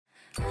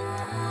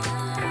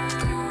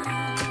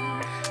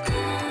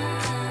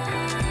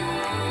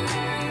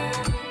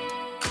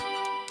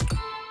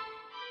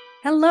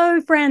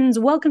Hello, friends.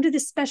 Welcome to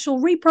this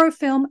special Repro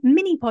Film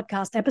mini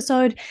podcast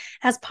episode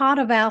as part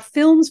of our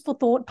Films for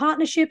Thought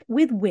partnership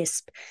with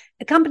WISP,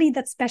 a company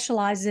that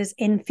specializes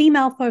in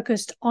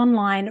female-focused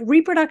online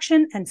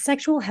reproduction and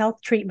sexual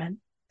health treatment.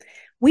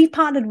 We've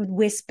partnered with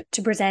WISP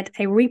to present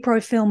a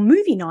Repro Film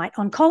movie night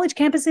on college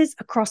campuses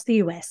across the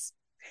US.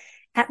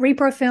 At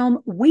Repro Film,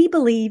 we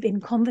believe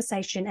in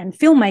conversation and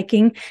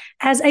filmmaking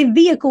as a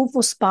vehicle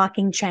for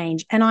sparking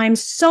change, and I'm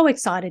so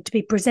excited to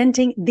be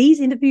presenting these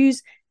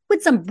interviews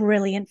with some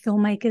brilliant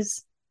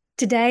filmmakers.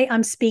 Today,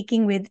 I'm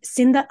speaking with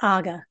Sindha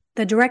Agha,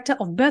 the director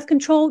of Birth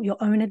Control, Your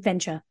Own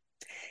Adventure.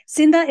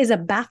 Sindha is a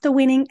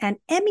BAFTA-winning and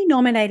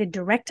Emmy-nominated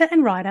director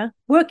and writer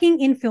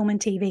working in film and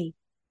TV.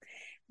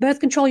 Birth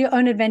Control, Your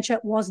Own Adventure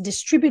was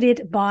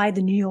distributed by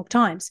the New York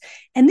Times,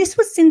 and this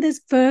was Sindha's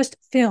first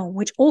film,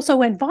 which also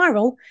went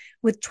viral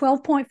with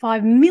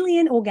 12.5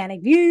 million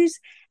organic views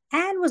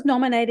and was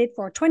nominated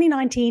for a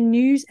 2019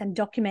 News and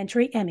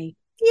Documentary Emmy.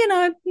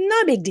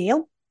 No big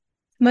deal.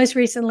 Most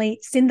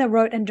recently, Sindha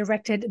wrote and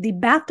directed the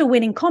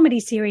BAFTA-winning comedy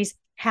series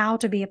How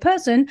to Be a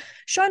Person,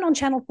 shown on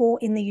Channel 4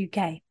 in the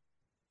UK.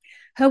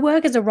 Her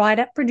work as a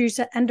writer,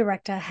 producer, and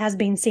director has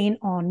been seen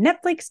on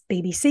Netflix,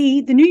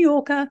 BBC, The New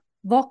Yorker,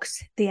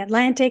 Vox, The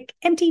Atlantic,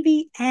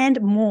 MTV, and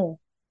more.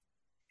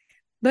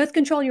 Birth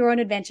Control, Your Own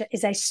Adventure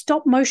is a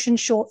stop-motion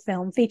short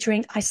film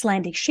featuring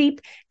Icelandic sheep,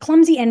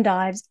 clumsy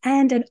endives,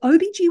 and an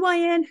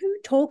OBGYN who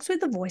talks with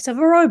the voice of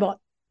a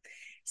robot.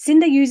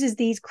 Sindha uses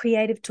these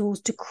creative tools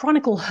to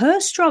chronicle her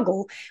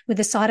struggle with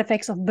the side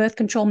effects of birth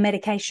control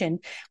medication,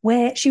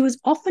 where she was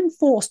often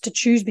forced to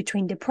choose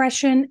between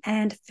depression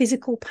and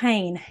physical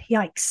pain.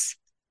 Yikes.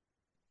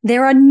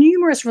 There are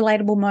numerous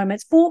relatable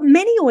moments for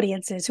many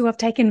audiences who have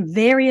taken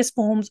various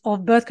forms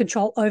of birth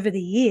control over the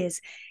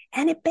years,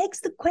 and it begs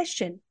the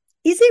question,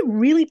 is it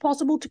really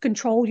possible to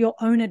control your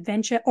own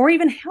adventure or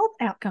even health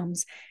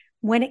outcomes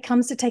when it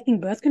comes to taking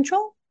birth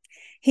control?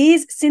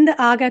 Here's Sindha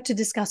Agha to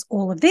discuss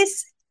all of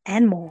this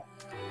and more.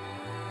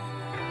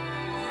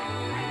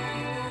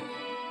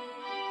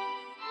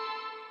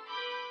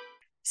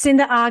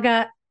 Sindha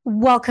Agha,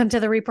 welcome to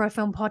the Repro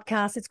Film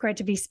Podcast. It's great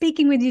to be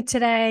speaking with you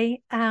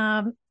today.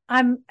 I'm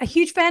a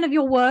huge fan of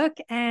your work,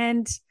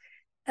 and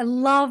I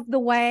love the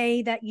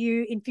way that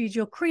you infuse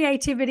your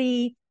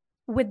creativity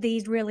with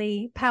these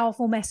really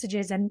powerful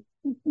messages and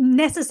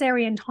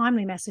necessary and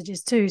timely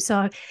messages too.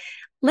 So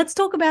let's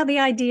talk about the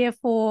idea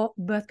for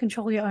Birth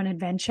Control, Your Own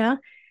Adventure.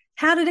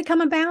 How did it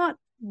come about?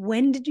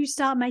 When did you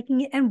start making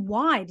it, and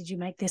why did you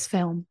make this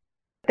film?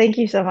 Thank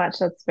you so much.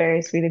 That's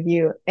very sweet of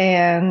you.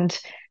 And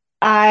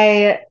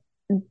I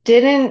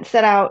didn't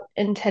set out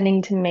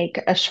intending to make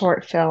a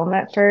short film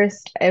at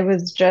first. I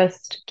was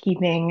just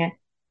keeping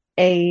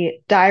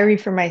a diary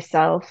for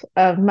myself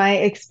of my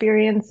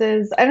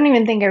experiences. I don't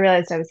even think I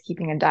realized I was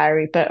keeping a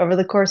diary, but over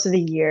the course of a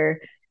year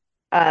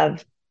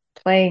of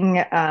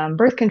playing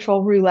birth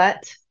control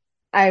roulette,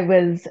 I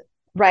was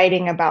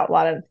writing about a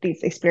lot of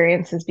these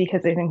experiences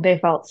because I think they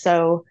felt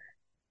so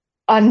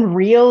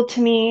unreal to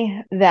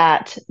me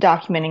that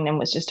documenting them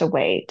was just a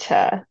way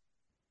to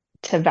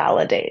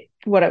validate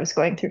what I was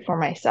going through for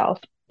myself.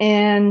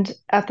 And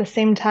at the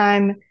same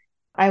time,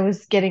 I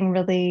was getting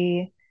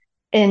really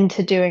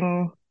into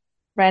doing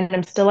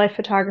random still life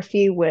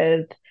photography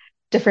with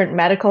different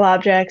medical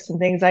objects and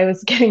things I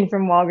was getting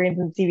from Walgreens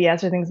and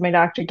CVS or things my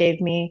doctor gave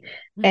me.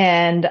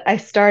 And I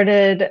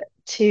started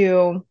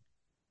to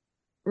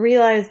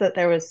realize that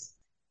there was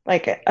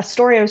like a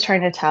story I was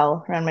trying to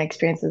tell around my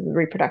experiences with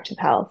reproductive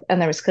health, and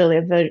there was clearly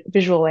a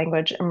visual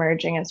language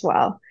emerging as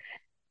well.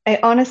 I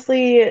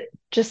honestly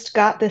just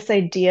got this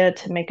idea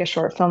to make a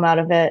short film out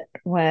of it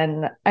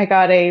when I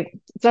got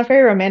it's not a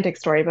very romantic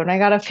story, but when I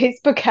got a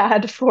Facebook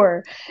ad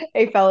for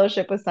a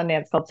fellowship with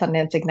Sundance called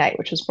Sundance Ignite,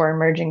 which was for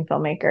emerging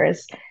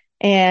filmmakers.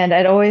 And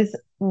I'd always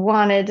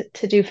wanted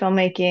to do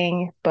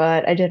filmmaking,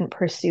 but I didn't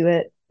pursue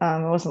it.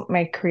 It wasn't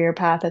my career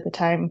path at the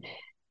time.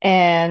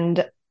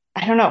 And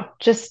I don't know,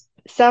 just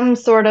some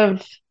sort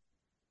of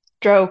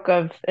stroke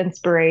of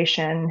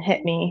inspiration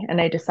hit me,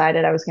 and I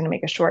decided I was going to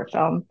make a short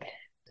film.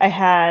 I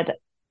had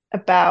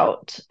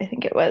about, I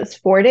think it was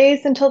 4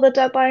 days until the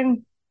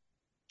deadline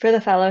for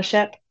the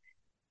fellowship.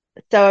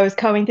 So I was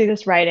combing through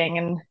this writing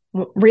and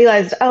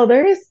realized, oh,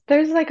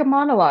 there's like a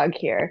monologue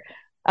here.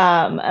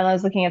 And I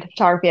was looking at the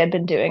photography I'd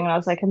been doing, and I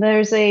was like, and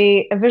there's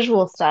a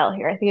visual style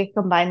here. I think I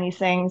can combine these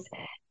things.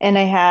 And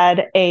I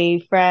had a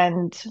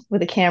friend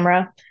with a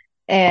camera,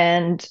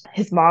 and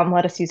his mom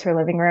let us use her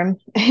living room.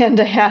 And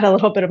I had a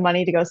little bit of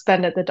money to go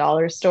spend at the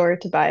dollar store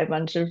to buy a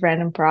bunch of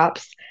random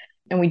props.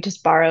 And we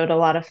just borrowed a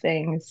lot of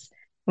things.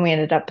 And we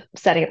ended up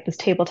setting up this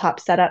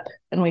tabletop setup,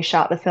 and we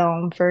shot the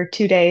film for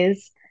 2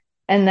 days.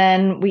 And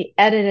then we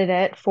edited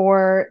it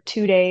for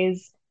 2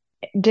 days,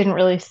 didn't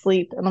really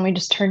sleep, and then we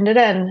just turned it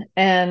in.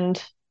 And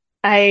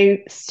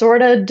I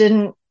sort of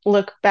didn't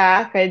look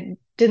back. I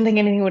didn't think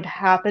anything would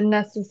happen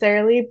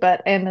necessarily,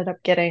 but I ended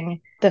up getting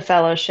the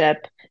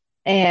fellowship.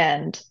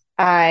 And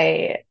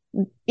I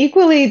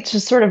equally,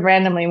 just sort of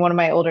randomly, one of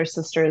my older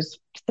sisters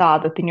saw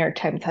that the New York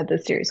Times had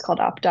this series called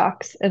Op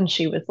Docs, and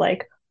she was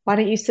like, why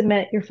don't you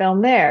submit your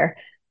film there?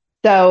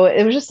 So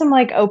it was just some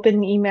like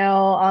open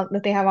email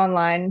that they have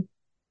online.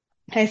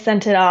 I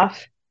sent it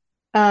off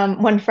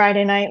one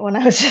Friday night when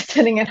I was just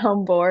sitting at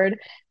home bored.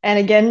 And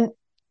again,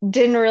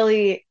 didn't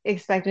really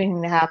expect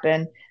anything to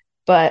happen,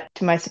 but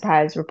to my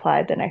surprise,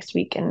 replied the next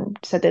week and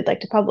said they'd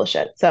like to publish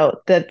it.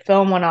 So the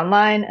film went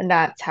online, and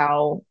that's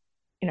how,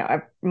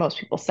 most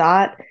people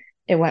saw it.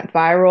 It went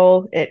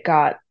viral.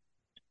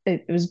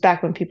 It was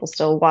back when people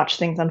still watch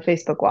things on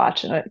Facebook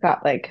Watch, and it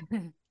got like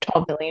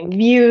 12 million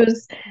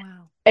views.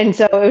 Wow. And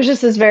so it was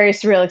just this very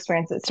surreal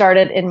experience. It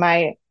started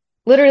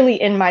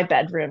literally in my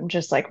bedroom,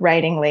 just like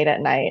writing late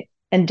at night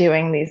and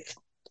doing these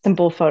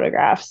simple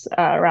photographs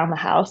around the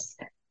house.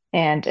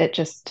 And it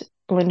just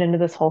blended into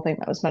this whole thing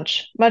that was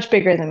much, much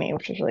bigger than me,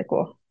 which was really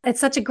cool. It's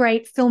such a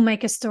great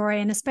filmmaker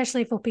story. And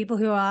especially for people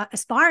who are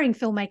aspiring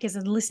filmmakers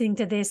and listening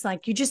to this,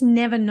 like you just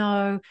never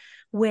know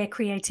where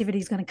creativity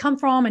is going to come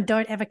from, and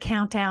don't ever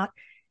count out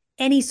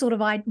any sort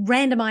of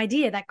random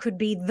idea that could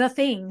be the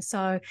thing.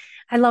 So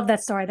I love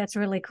that story. That's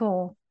really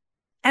cool.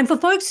 And for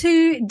folks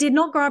who did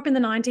not grow up in the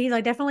 90s,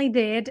 I definitely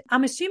did.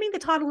 I'm assuming the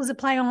title is a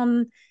play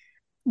on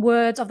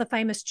words of the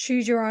famous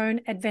Choose Your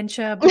Own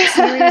Adventure book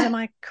series. Am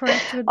I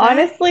correct with that?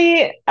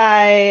 Honestly,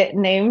 I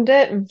named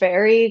it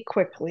very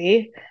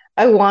quickly.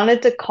 I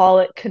wanted to call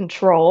it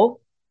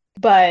Control,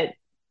 but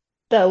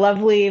the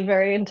lovely,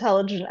 very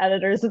intelligent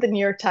editors of the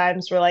New York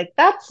Times were like,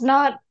 that's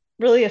not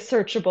really a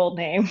searchable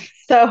name.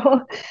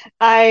 So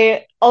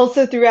I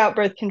also threw out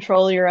Birth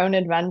Control, Your Own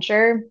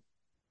Adventure.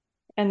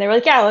 And they were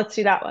like, yeah, let's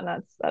do that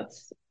one.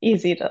 That's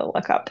easy to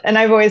look up. And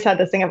I've always had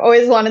this thing. I've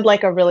always wanted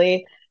like a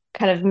really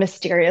kind of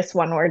mysterious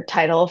one-word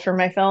title for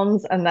my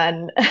films. And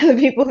then the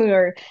people who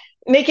are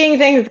making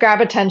things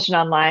grab attention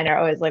online are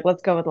always like,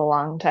 let's go with a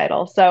long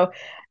title. So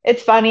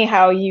it's funny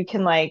how you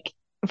can like,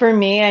 for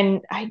me,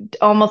 and I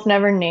almost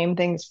never name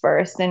things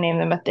first. I name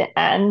them at the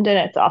end, and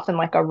it's often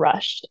like a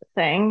rushed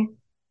thing.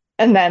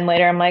 And then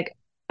later I'm like,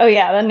 oh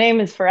yeah, the name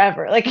is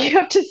forever. Like you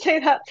have to say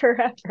that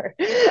forever.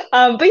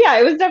 But yeah,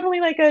 it was definitely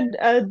like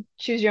a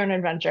choose your own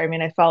adventure. I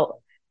mean, I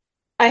felt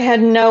I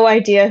had no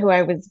idea who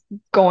I was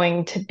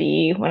going to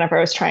be whenever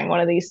I was trying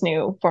one of these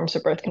new forms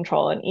of birth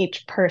control, and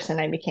each person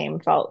I became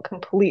felt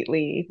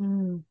completely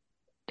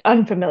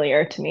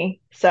unfamiliar to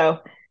me. So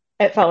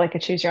it felt like a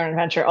choose your own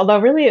adventure, although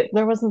really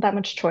there wasn't that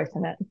much choice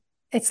in it.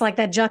 It's like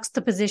that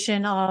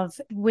juxtaposition of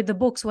with the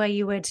books where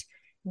you would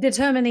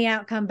determine the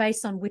outcome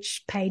based on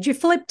which page you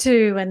flip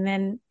to. And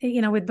then,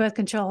 with birth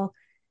control,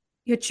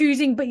 you're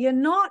choosing, but you're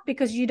not,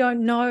 because you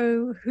don't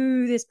know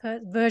who this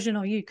version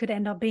of you could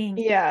end up being.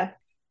 Yeah.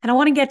 And I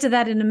want to get to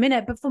that in a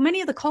minute. But for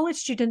many of the college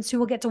students who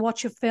will get to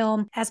watch your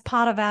film as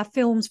part of our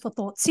Films for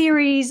Thought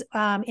series,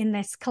 in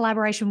this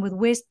collaboration with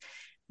WISP,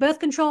 birth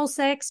control,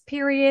 sex,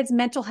 periods,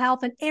 mental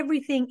health, and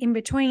everything in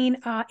between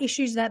are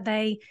issues that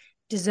they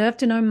deserve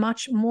to know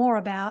much more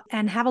about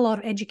and have a lot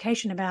of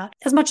education about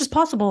as much as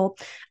possible.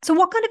 So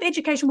what kind of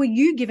education were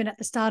you given at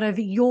the start of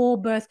your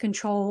birth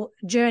control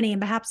journey? And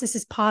perhaps this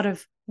is part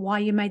of why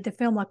you made the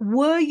film. Like,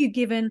 were you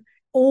given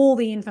all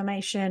the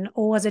information,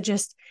 or was it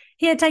just,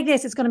 here, take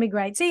this, it's going to be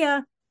great, see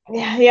ya?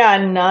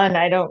 Yeah, none.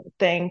 I don't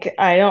think.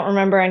 I don't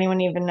remember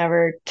anyone even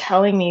ever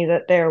telling me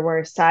that there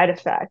were side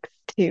effects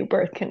to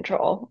birth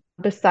control.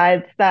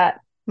 Besides that,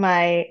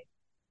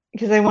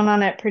 because I went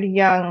on it pretty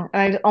young,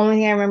 and the only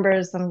thing I remember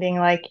is them being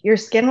like, your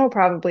skin will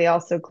probably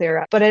also clear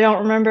up. But I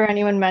don't remember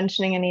anyone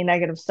mentioning any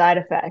negative side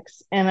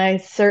effects. And I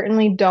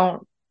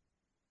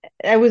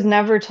was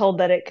never told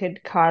that it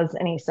could cause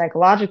any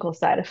psychological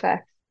side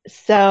effects.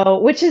 So,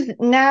 which is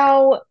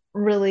now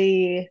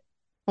really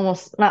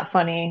almost not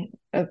funny,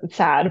 it's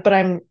sad, but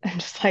I'm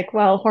just like,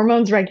 well,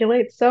 hormones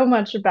regulate so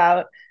much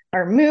about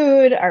our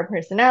mood, our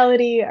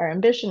personality, our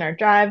ambition, our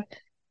drive.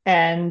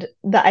 And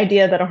the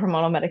idea that a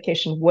hormonal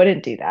medication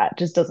wouldn't do that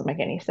just doesn't make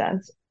any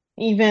sense.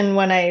 Even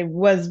when I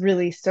was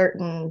really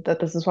certain that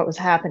this is what was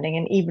happening,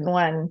 and even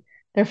when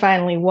there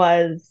finally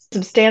was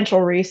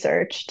substantial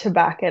research to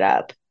back it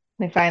up,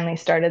 they finally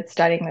started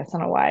studying this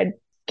on a wide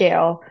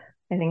scale.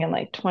 I think in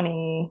like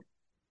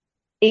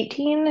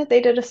 2018,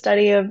 they did a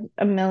study of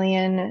a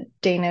million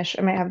Danish,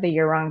 I might have the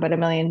year wrong, but a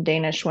million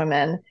Danish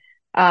women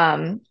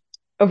um,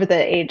 over the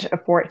age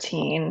of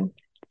 14,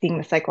 seeing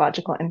the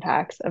psychological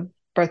impacts of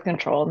birth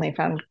control. And they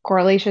found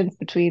correlations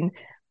between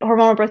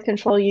hormonal birth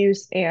control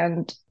use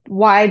and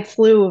wide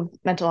slew of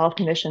mental health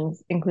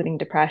conditions, including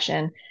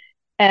depression.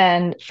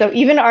 And so,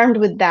 even armed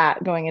with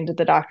that, going into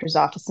the doctor's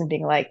office and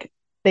being like,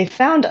 they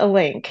found a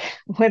link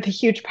with a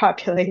huge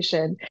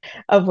population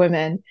of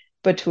women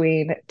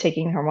between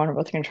taking hormonal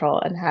birth control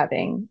and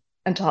having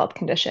mental health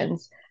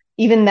conditions.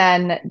 Even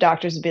then,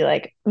 doctors would be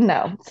like,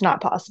 no, it's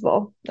not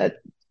possible.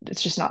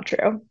 It's just not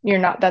true.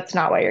 That's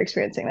not why you're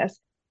experiencing this.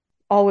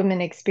 All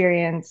women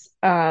experience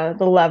the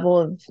level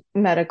of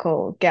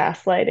medical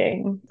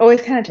gaslighting.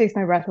 Always kind of takes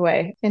my breath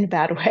away in a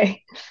bad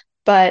way.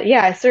 But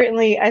yeah, I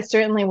certainly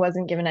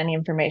wasn't given any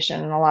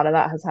information, and a lot of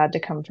that has had to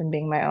come from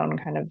being my own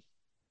kind of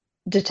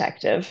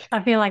detective.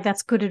 I feel like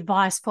that's good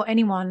advice for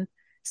anyone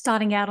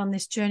starting out on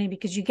this journey,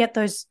 because you get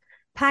those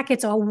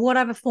packets or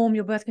whatever form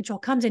your birth control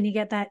comes in, you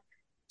get that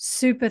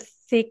super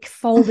thick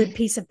folded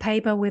piece of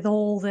paper with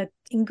all the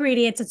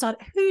ingredients inside.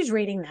 Who's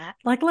reading that?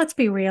 Like, let's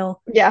be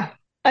real. Yeah.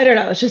 I don't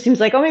know. It just seems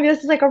like, oh, maybe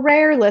this is like a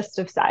rare list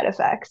of side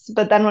effects.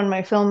 But then when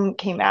my film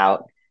came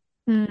out,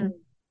 Mm.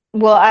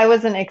 well, I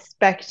wasn't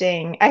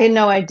expecting, I had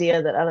no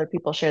idea that other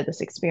people shared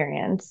this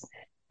experience.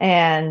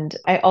 And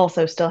I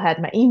also still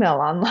had my email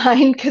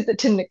online because it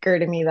didn't occur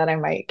to me that I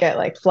might get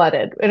like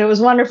flooded. And it was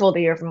wonderful to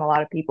hear from a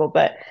lot of people,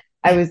 but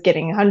I was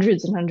getting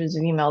hundreds and hundreds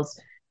of emails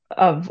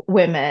of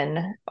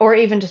women or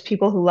even just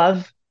people who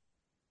love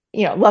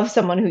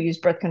someone who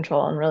used birth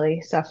control and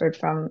really suffered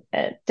from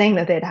it, saying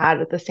that they'd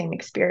had the same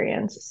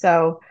experience.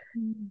 So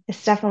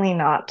it's definitely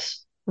not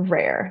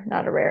rare,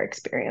 not a rare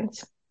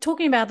experience.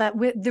 Talking about that,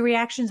 with the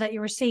reactions that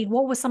you received,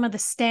 what were some of the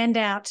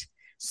standout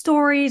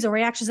stories or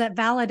reactions that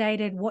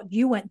validated what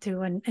you went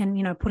through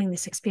and putting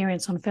this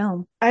experience on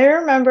film? I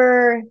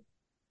remember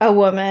a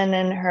woman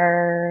in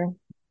her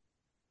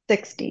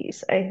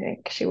 60s, I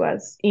think she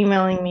was,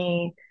 emailing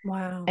me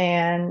Wow.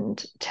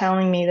 and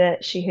telling me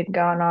that she had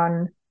gone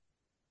on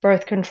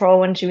birth control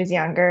when she was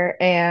younger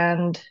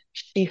and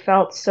she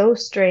felt so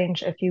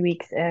strange a few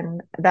weeks in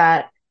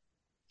that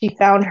she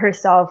found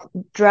herself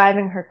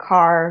driving her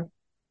car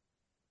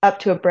up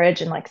to a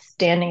bridge and like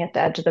standing at the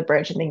edge of the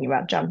bridge and thinking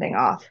about jumping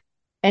off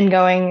and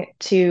going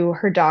to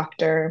her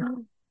doctor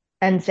Oh.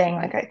 and saying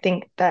like I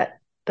think that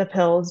the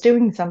pill is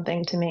doing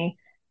something to me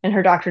and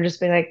her doctor just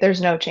being like there's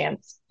no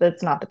chance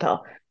that's not the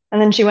pill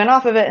and then she went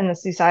off of it and the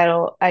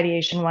suicidal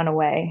ideation went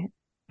away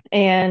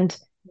and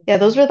yeah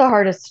those were the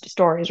hardest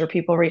stories were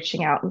people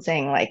reaching out and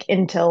saying like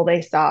until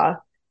they saw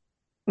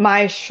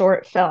my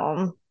short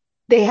film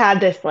they had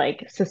this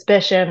like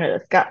suspicion or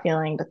this gut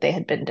feeling that they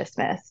had been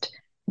dismissed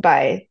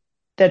by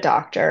the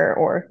doctor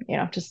or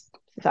just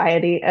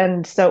society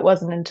and so it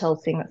wasn't until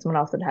seeing that someone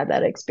else had had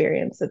that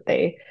experience that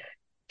they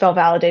felt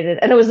validated.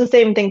 And it was the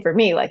same thing for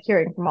me, like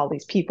hearing from all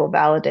these people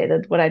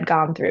validated what I'd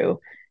gone through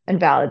and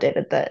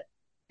validated that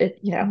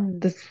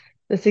Mm.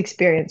 this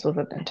experience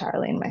wasn't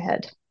entirely in my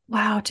head.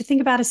 Wow, to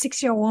think about a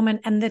 6-year-old woman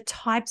and the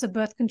types of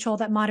birth control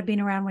that might have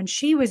been around when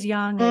she was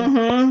young and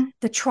Mm-hmm.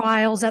 the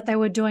trials that they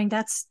were doing,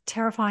 that's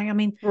terrifying. I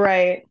mean,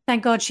 Right.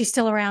 thank God she's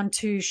still around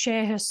to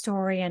share her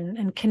story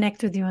and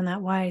connect with you in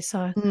that way.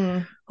 So,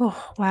 Mm.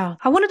 oh, wow.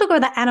 I want to talk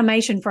about the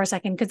animation for a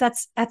second because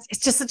that's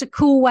it's just such a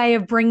cool way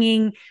of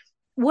bringing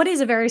what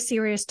is a very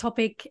serious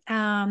topic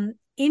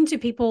into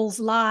people's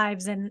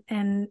lives and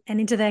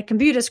into their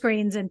computer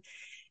screens. And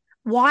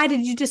why did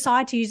you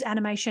decide to use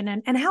animation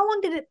and how long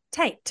did it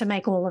take to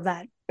make all of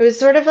that? It was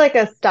sort of like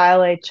a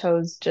style I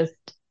chose just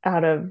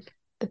out of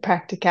the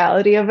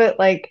practicality of it.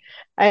 Like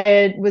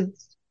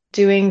was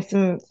doing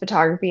some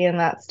photography in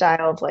that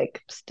style of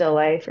like still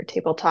life or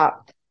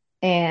tabletop.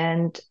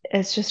 And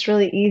it's just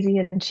really easy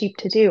and cheap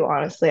to do,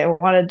 honestly. I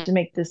wanted to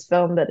make this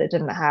film, but it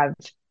didn't have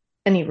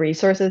any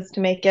resources to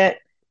make it.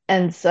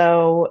 And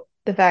so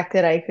the fact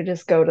that I could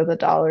just go to the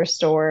dollar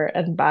store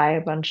and buy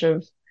a bunch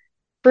of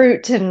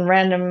fruit and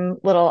random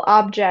little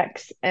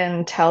objects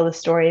and tell the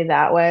story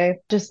that way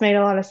just made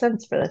a lot of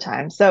sense for the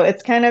time. So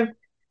it's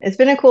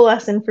been a cool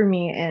lesson for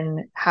me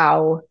in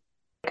how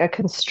like, a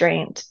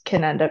constraint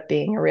can end up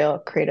being a real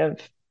creative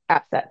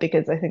asset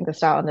because I think the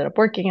style ended up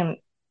working and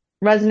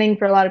resonating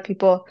for a lot of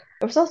people.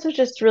 I was also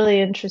just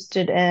really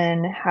interested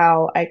in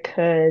how I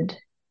could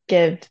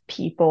give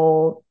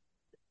people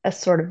a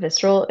sort of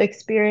visceral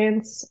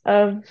experience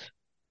of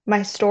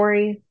my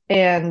story.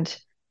 And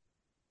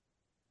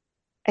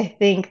I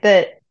think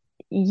that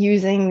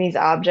using these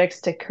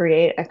objects to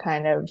create a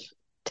kind of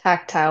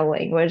tactile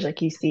language,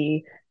 like you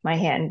see my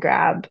hand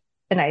grab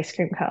an ice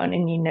cream cone,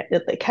 and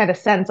it kind of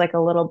sends like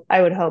a little,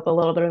 I would hope, a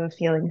little bit of a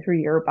feeling through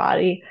your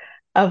body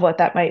of what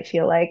that might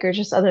feel like, or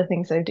just other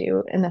things I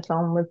do in the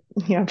film with,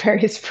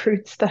 various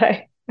fruits that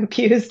I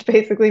abused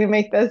basically to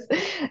make this.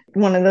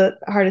 One of the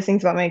hardest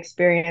things about my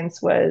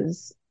experience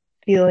was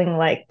feeling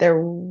like there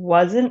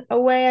wasn't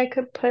a way I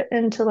could put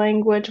into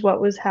language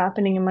what was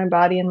happening in my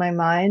body and my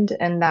mind.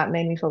 And that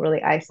made me feel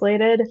really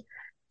isolated.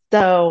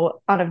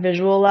 So, on a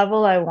visual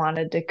level, I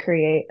wanted to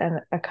create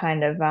a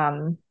kind of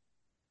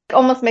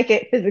almost make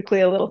it physically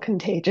a little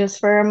contagious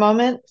for a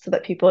moment so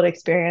that people would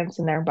experience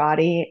in their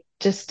body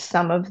just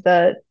some of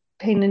the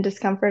pain and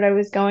discomfort I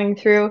was going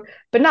through,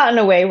 but not in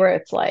a way where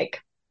it's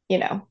like,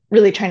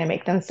 really trying to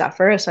make them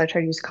suffer. So, I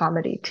try to use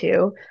comedy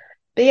too.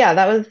 But yeah,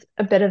 that was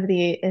a bit of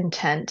the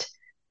intent.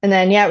 And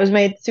then yeah, it was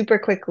made super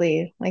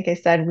quickly. Like I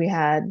said, we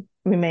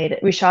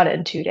shot it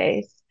in 2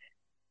 days.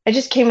 I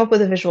just came up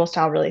with a visual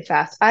style really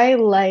fast. I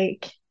don't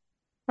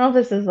know if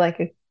this is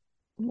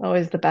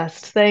always the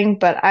best thing,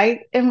 but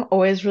I am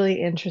always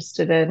really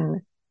interested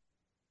in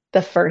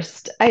the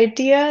first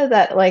idea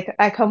that like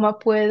I come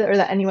up with or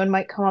that anyone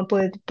might come up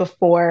with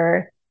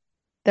before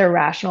their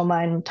rational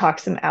mind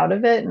talks them out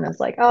of it and is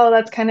like, oh,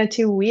 that's kind of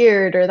too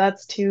weird or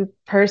that's too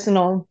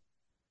personal,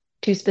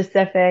 too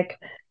specific,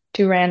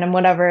 too random,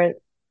 whatever.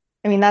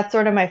 I mean, that's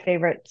sort of my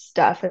favorite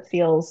stuff. It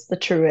feels the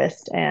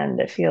truest and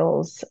it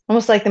feels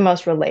almost like the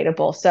most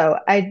relatable. So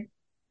I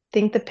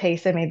think the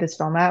pace I made this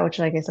film at, which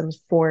like I said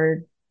was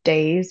 4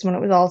 days when it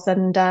was all said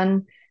and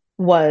done,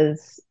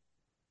 was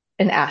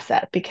an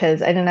asset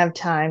because I didn't have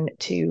time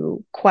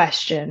to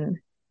question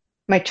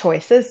my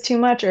choices too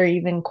much or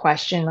even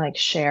question like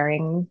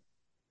sharing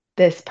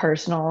this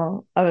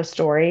personal of a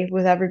story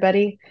with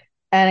everybody.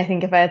 And I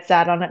think if I had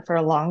sat on it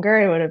for longer,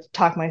 I would have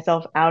talked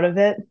myself out of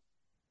it,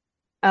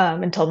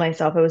 and told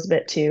myself it was a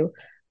bit too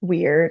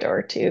weird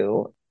or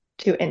too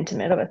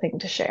intimate of a thing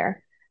to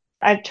share.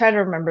 I try to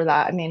remember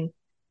that. I mean,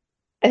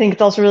 I think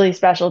it's also really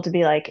special to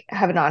be like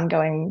have an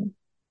ongoing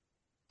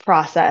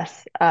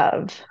process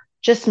of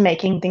just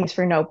making things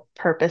for no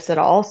purpose at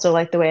all. So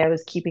like the way I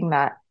was keeping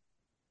that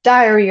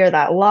diary or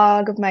that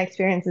log of my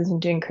experiences and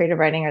doing creative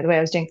writing or the way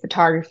I was doing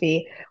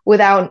photography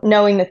without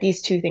knowing that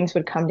these two things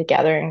would come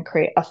together and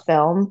create a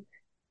film.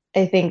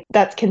 I think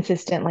that's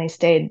consistently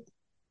stayed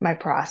my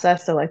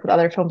process. So like with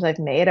other films I've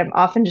made, I'm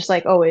often just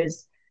like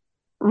always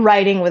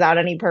writing without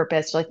any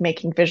purpose, like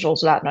making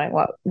visuals without knowing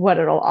what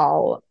it'll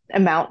all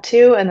amount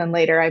to. And then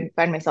later I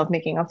find myself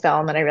making a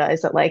film and I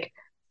realize that like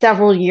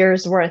several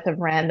years worth of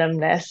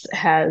randomness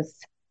has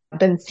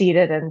been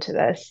seeded into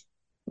this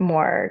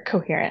more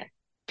coherent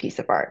piece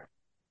of art.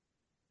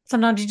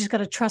 Sometimes you just got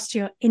to trust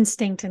your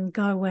instinct and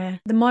go where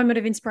the moment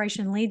of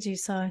inspiration leads you.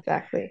 So,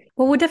 Exactly.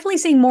 well, we're definitely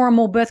seeing more and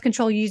more birth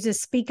control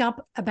users speak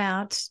up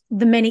about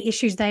the many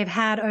issues they've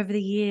had over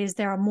the years.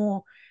 There are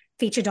more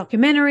feature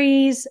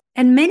documentaries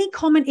and many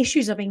common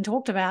issues are being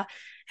talked about.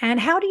 And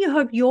how do you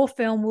hope your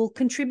film will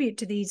contribute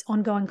to these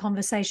ongoing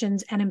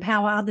conversations and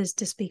empower others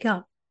to speak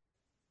up?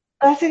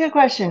 That's a good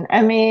question.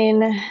 I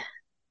mean,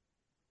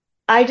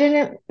 I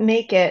didn't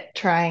make it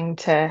trying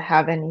to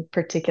have any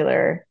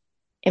particular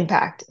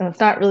impact. And it's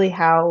not really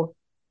how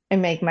I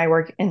make my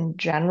work in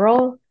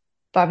general,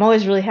 but I'm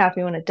always really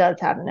happy when it does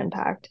have an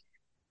impact.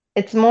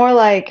 It's more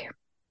like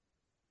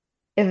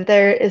if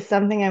there is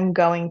something I'm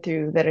going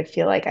through that I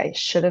feel like I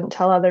shouldn't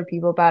tell other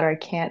people about or I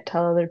can't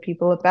tell other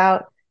people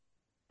about,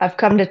 I've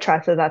come to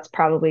trust that that's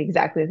probably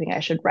exactly the thing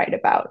I should write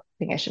about,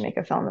 the thing I should make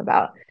a film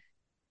about.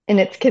 In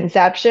its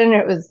conception,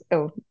 it was,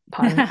 oh,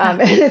 pun.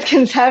 In its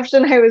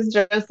conception, I was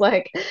just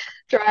like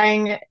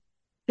trying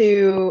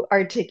to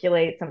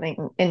articulate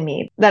something in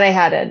me that I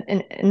had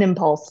an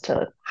impulse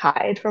to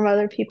hide from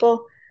other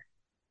people.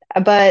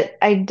 But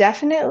I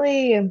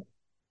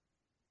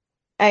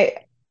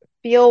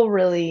feel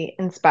really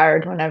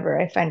inspired whenever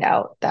I find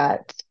out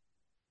that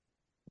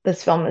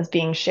this film is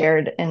being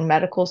shared in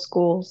medical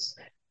schools,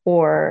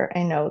 or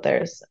I know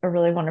there's a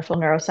really wonderful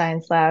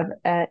neuroscience lab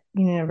at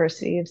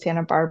University of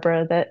Santa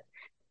Barbara that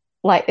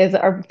like is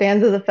are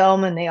fans of the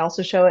film and they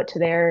also show it to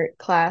their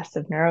class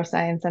of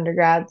neuroscience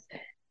undergrads.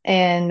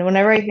 And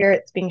whenever I hear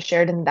it's being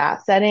shared in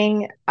that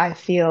setting, I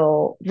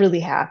feel really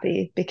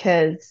happy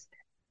because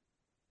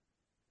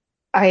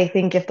I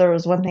think if there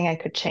was one thing I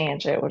could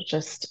change, it was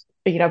just,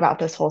 about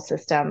this whole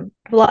system.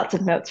 Lots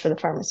of notes for the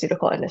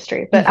pharmaceutical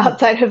industry. But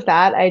outside of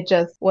that, I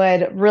just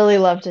would really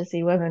love to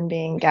see women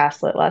being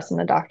gaslit less in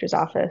the doctor's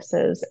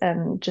offices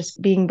and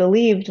just being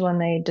believed when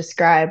they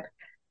describe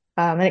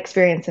an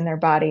experience in their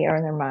body or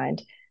in their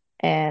mind.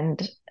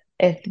 And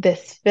if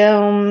this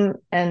film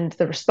and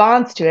the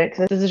response to it,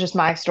 because this is just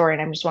my story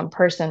and I'm just one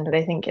person, but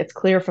I think it's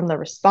clear from the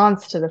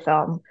response to the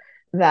film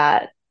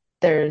that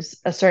there's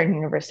a certain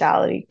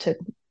universality to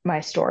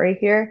my story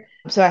here.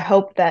 So I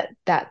hope that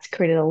that's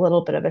created a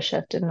little bit of a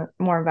shift and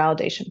more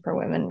validation for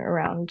women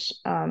around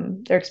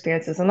their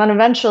experiences. And then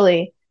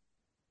eventually,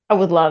 I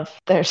would love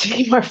there to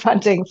be more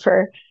funding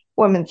for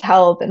women's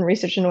health and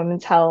research in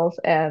women's health,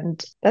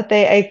 and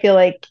I feel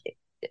like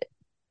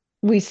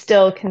we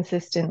still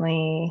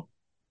consistently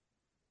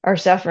are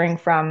suffering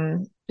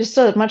from just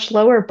a much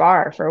lower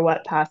bar for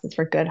what passes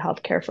for good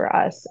healthcare for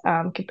us,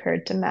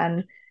 compared to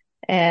men,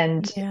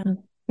 and Yeah.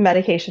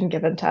 medication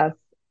given to us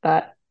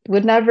that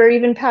would never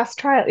even pass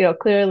trial.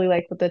 Clearly,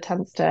 like with the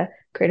attempts to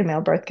create a male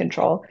birth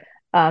control,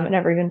 it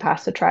never even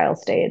passed the trial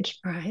stage.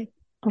 Right.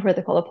 Before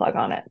they pull the plug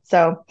on it.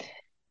 So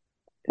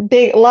a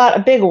big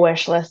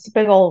wish list,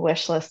 big old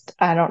wish list.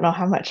 I don't know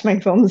how much my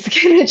films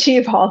can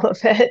achieve all of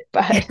it,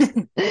 but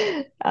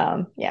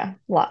yeah,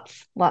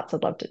 lots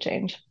I'd love to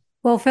change.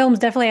 Well, films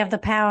definitely have the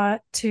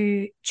power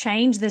to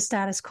change the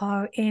status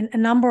quo in a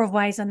number of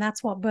ways. And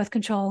that's what Birth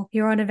Control,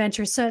 Your Own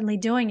Adventure is certainly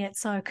doing it.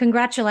 So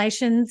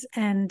congratulations.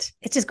 And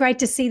it's just great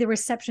to see the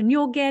reception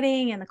you're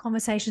getting and the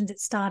conversations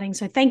it's starting.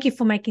 So thank you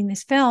for making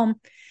this film.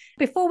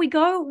 Before we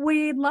go,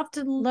 we'd love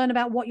to learn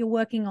about what you're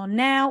working on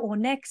now or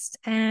next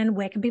and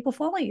where can people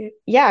follow you?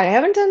 Yeah, I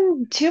haven't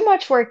done too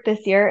much work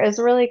this year. It was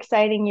a really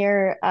exciting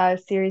year. A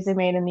series I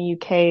made in the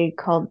UK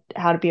called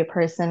How to Be a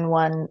Person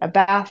won a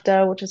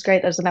BAFTA, which was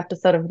great. There's an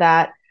episode of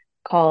that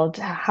called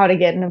How to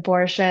Get an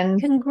Abortion.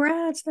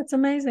 Congrats. That's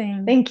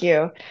amazing. Thank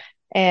you.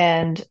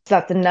 And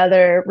that's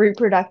another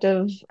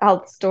reproductive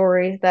health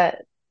story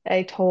that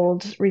I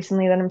told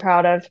recently that I'm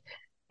proud of.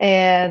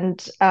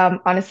 And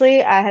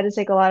honestly, I had to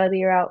take a lot of the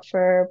year out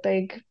for a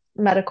big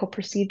medical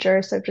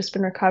procedure. So I've just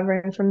been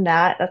recovering from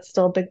that. That's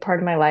still a big part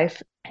of my life.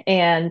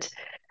 And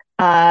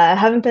I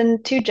haven't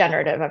been too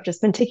generative. I've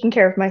just been taking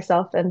care of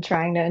myself and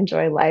trying to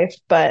enjoy life.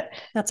 But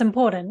that's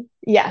important.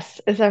 Yes,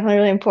 it's definitely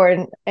really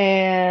important.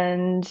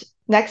 And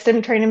next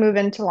I'm trying to move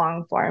into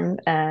long form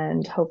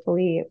and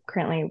hopefully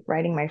currently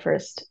writing my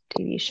first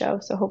TV show.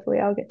 So hopefully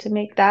I'll get to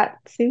make that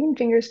soon,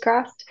 fingers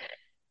crossed.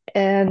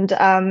 And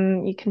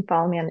you can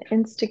follow me on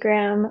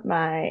Instagram.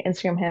 My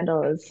Instagram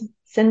handle is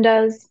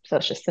Sindha's. So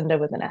it's just Sindha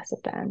with an S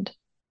at the end.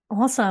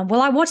 Awesome.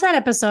 Well, I watched that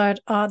episode,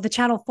 the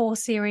Channel 4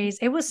 series.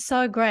 It was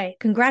so great.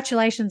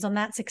 Congratulations on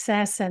that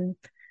success. And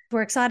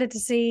we're excited to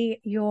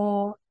see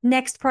your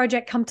next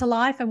project come to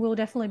life. And we'll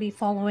definitely be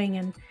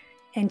following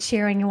and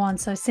cheering you on.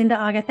 So Sindha,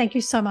 Agha, thank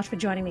you so much for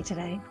joining me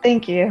today.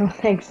 Thank you.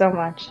 Thanks so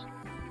much.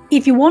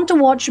 If you want to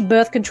watch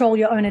Birth Control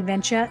Your Own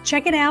Adventure,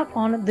 check it out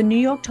on the New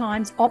York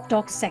Times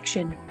OpDoc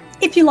section.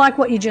 If you like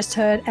what you just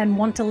heard and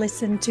want to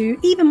listen to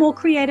even more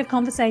creative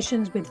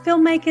conversations with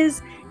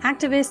filmmakers,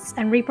 activists,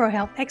 and repro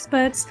health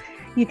experts,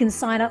 you can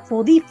sign up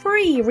for the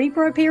free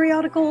Repro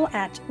periodical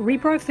at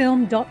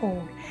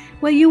reprofilm.org,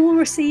 where you will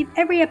receive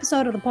every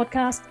episode of the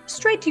podcast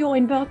straight to your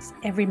inbox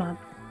every month.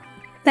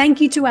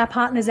 Thank you to our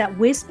partners at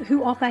Wisp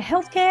who offer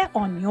healthcare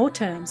on your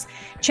terms.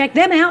 Check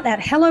them out at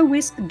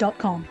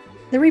hellowisp.com.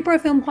 The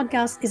Repro Film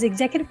podcast is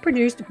executive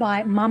produced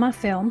by Mama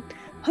Film,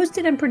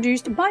 hosted and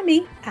produced by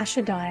me,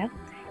 Asha Dyer,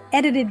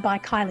 edited by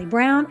Kylie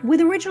Brown,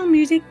 with original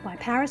music by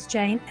Paris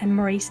Jane and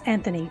Maurice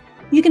Anthony.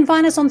 You can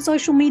find us on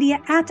social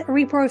media at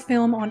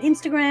ReproFilm on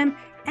Instagram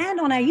and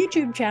on our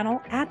YouTube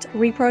channel at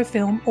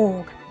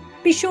ReproFilm.org.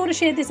 Be sure to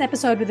share this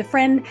episode with a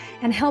friend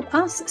and help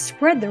us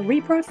spread the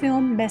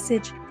ReproFilm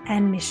message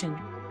and mission.